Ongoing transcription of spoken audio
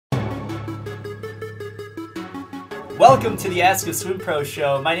Welcome to the Ask a Swim Pro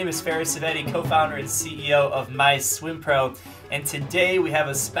show. My name is Ksebati, co-founder and CEO of My Swim Pro, and today we have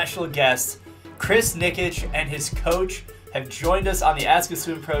a special guest. Chris Nikic and his coach have joined us on the Ask a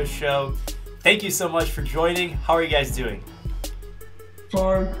Swim Pro show. Thank you so much for joining. How are you guys doing?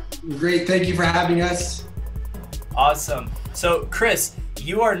 Fine. Great. Thank you for having us. Awesome. So, Chris,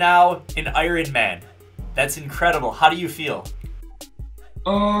 you are now an Ironman. That's incredible. How do you feel?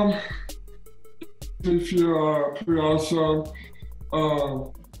 I feel pretty awesome.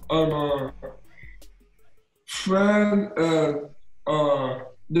 I'm a friend and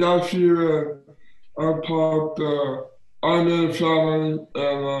nephew, and I'm part of the Ironman family.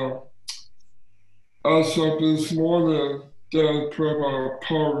 And as of this morning, they put a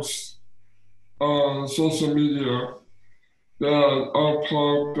post on social media that I'm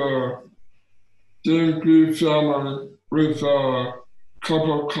part of the Greib family with a cup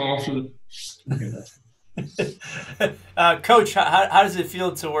of coffee. Coach, how does it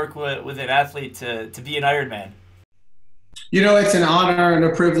feel to work with an athlete to be an Ironman? You know, it's an honor and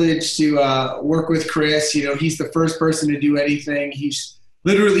a privilege to work with Chris. You know, he's the first person to do anything. He's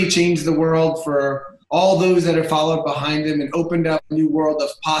literally changed the world for all those that have followed behind him and opened up a new world of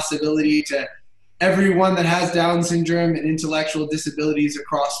possibility to everyone that has Down syndrome and intellectual disabilities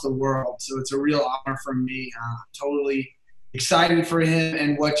across the world. So it's a real honor for me. Totally excited for him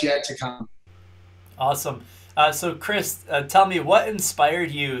and what's yet to come. Awesome. So Chris, tell me, what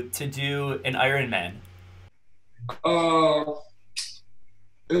inspired you to do an Ironman?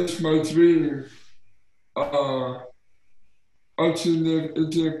 It's my dream. I to live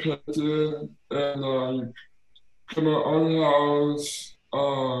independent and come my own house,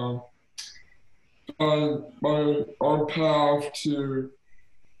 find my own path to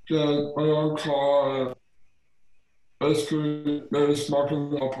get my own car, and basically maybe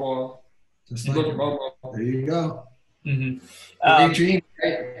smoking up one. Just like there you go. Mm-hmm. Big dream,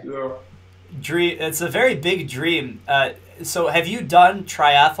 right? Yeah. Dream. It's a very big dream. So have you done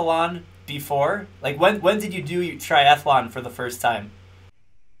triathlon before? Like when did you do your triathlon for the first time?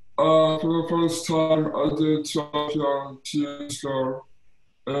 For the first time, I did triathlon 2 years ago,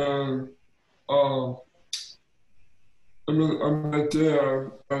 and I'm right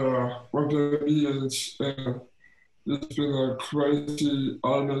there with the meetings, and it's been a crazy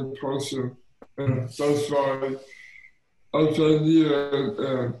Ironman person, and that's why I felt needed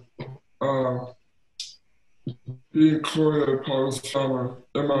and being clear part of summer,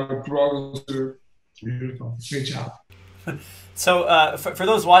 and my brothers too. Beautiful. Great job. So for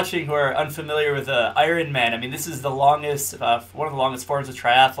those watching who are unfamiliar with Ironman, I mean, this is the longest, one of the longest forms of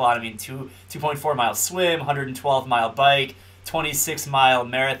triathlon. I mean, 2.4 mile swim, 112 mile bike, 26-mile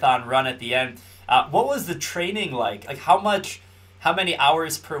marathon run at the end. What was the training like? Like how many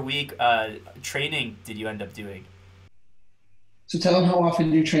hours per week training did you end up doing? So tell them how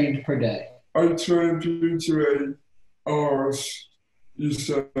often you trained per day. I train 2 to 8 hours, you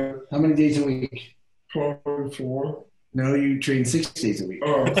said. How many days a week? Probably 4. No, you train 6 days a week.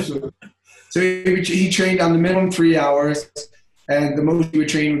 Oh, so he trained on the minimum 3 hours, and the most he would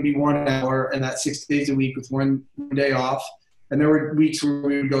train would be 1 hour, and that's 6 days a week with one day off. And there were weeks where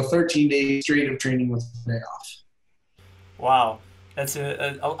we would go 13 days straight of training with 1 day off. Wow, that's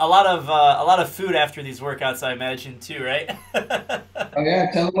a lot of food after these workouts, I imagine too, right? Oh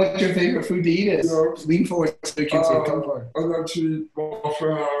yeah, tell them what your favorite food to eat is. Lean forward so you can say, come forward. I like to eat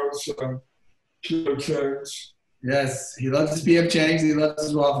Waffle House and P.F. Chang's. Yes, he loves his P.F. Chang's. He loves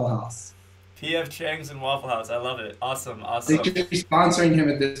his Waffle House. P.F. Chang's and Waffle House. I love it. Awesome. They should be sponsoring him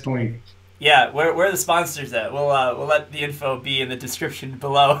at this point. Yeah, where are the sponsors at? We'll let the info be in the description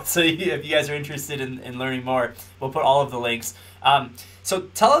below. So if you guys are interested in learning more, we'll put all of the links. So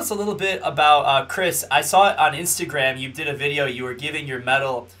tell us a little bit about Chris. I saw it on Instagram. You did a video. You were giving your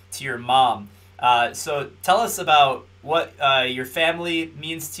medal to your mom. So tell us about what your family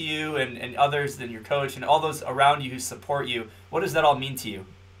means to you and others than your coach and all those around you who support you. What does that all mean to you?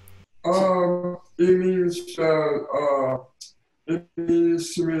 It means that it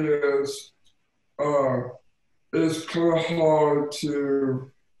means to me is it's kind of hard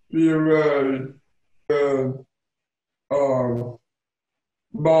to be away and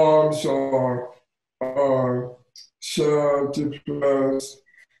moms are sad, depressed,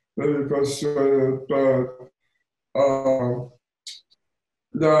 maybe frustrated, but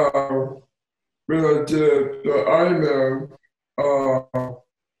now when I did the Ironman, I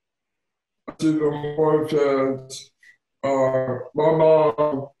did the whole fans. My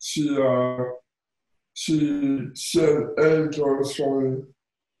mom, she sent angels for me,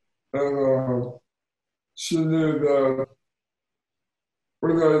 and she knew that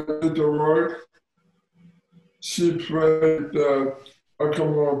when I did the work, she prayed that I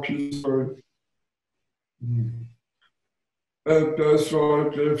come home peacefully. And that's why I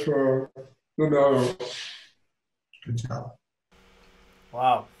gave her the medal. Good job.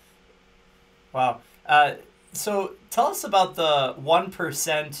 Wow. Wow. So tell us about the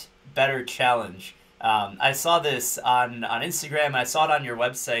 1% Better Challenge. I saw this on Instagram. I saw it on your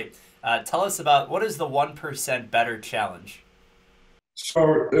website. Tell us about what is the 1% Better Challenge?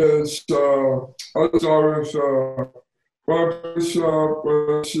 So it's, I started with 1%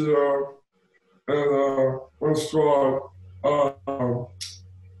 with and one squat. I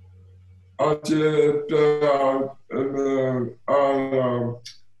did that, and then I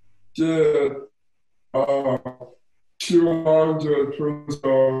did 200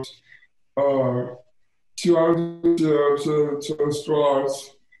 push-ups, 200 dips, and 2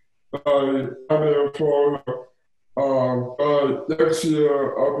 squats. I made for but next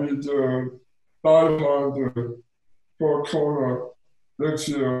year I'll be doing 500 for Kona next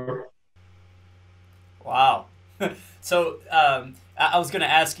year. Wow. So I was going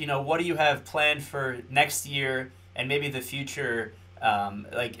to ask, what do you have planned for next year and maybe the future,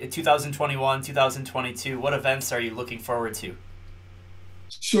 like 2021, 2022? What events are you looking forward to?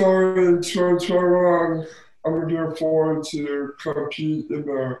 So in 2021, I'm looking forward to compete in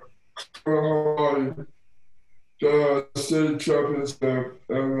the Hawaii, the state championship,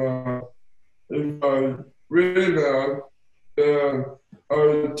 and if I win that, then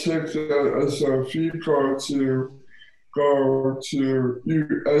I take that as a free card to go to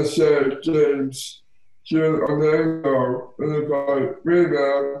USA Games here in Orlando. And if I win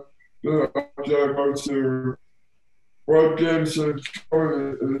that, then I can go to World Games in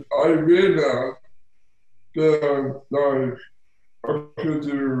California. And if I win that, then like I could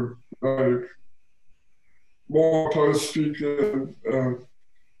do like more public speaking and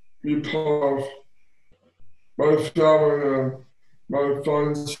be part of my family and my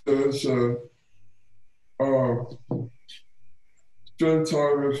friends and spend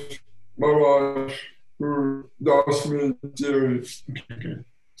time with my wife who loves me dearly.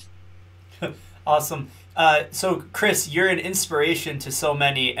 Awesome. So Chris, you're an inspiration to so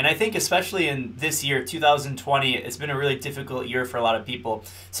many, and I think especially in this year, 2020, it's been a really difficult year for a lot of people.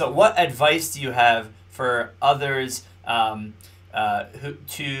 So what advice do you have for others who are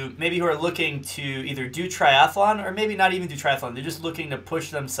looking to either do triathlon or maybe not even do triathlon? They're just looking to push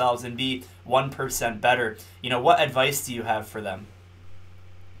themselves and be 1% better. What advice do you have for them?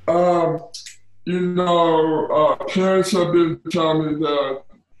 Parents have been telling me that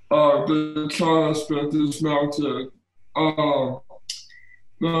they're trying to spend this mountain.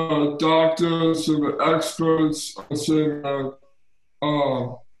 The doctors and the experts are saying that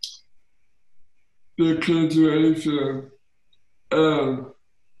they can't do anything and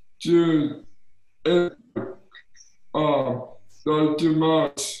do it, not too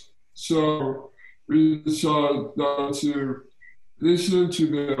much. So we decided not to listen to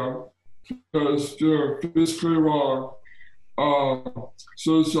them because they're physically wrong.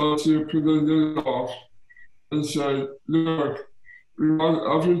 So it's like to put the lid off and say, look, we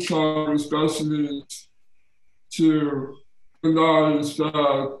want every child with special needs to realize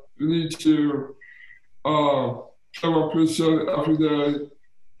that we need to 7% every day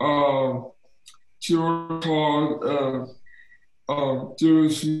to work hard and do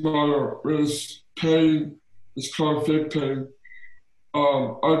smarter with pain. It's called fake pain.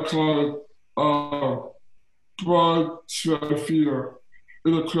 I call it broad sweat fear.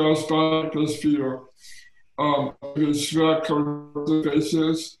 It's a cross-body fear. If sweat comes to their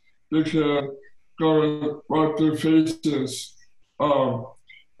faces, they can go and wipe their faces. If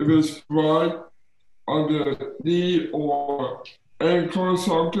it's blood on the knee or ankle or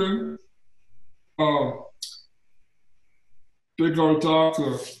something, they go to the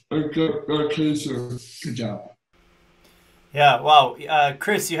doctor and get medication. Good job. Yeah, wow.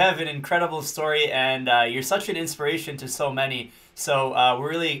 Chris, you have an incredible story, and you're such an inspiration to so many. So we're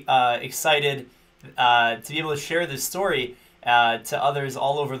really excited to be able to share this story to others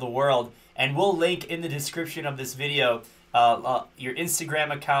all over the world. And we'll link in the description of this video your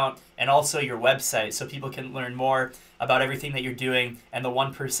Instagram account and also your website so people can learn more about everything that you're doing and the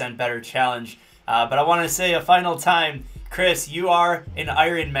 1% Better Challenge. But I want to say a final time, Chris, you are an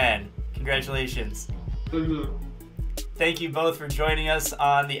Ironman. Congratulations. Thank you. Thank you both for joining us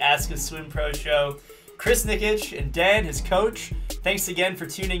on the Ask a Swim Pro show. Chris Nikic and Dan, his coach, thanks again for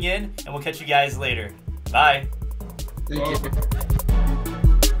tuning in, and we'll catch you guys later. Bye. Thank you.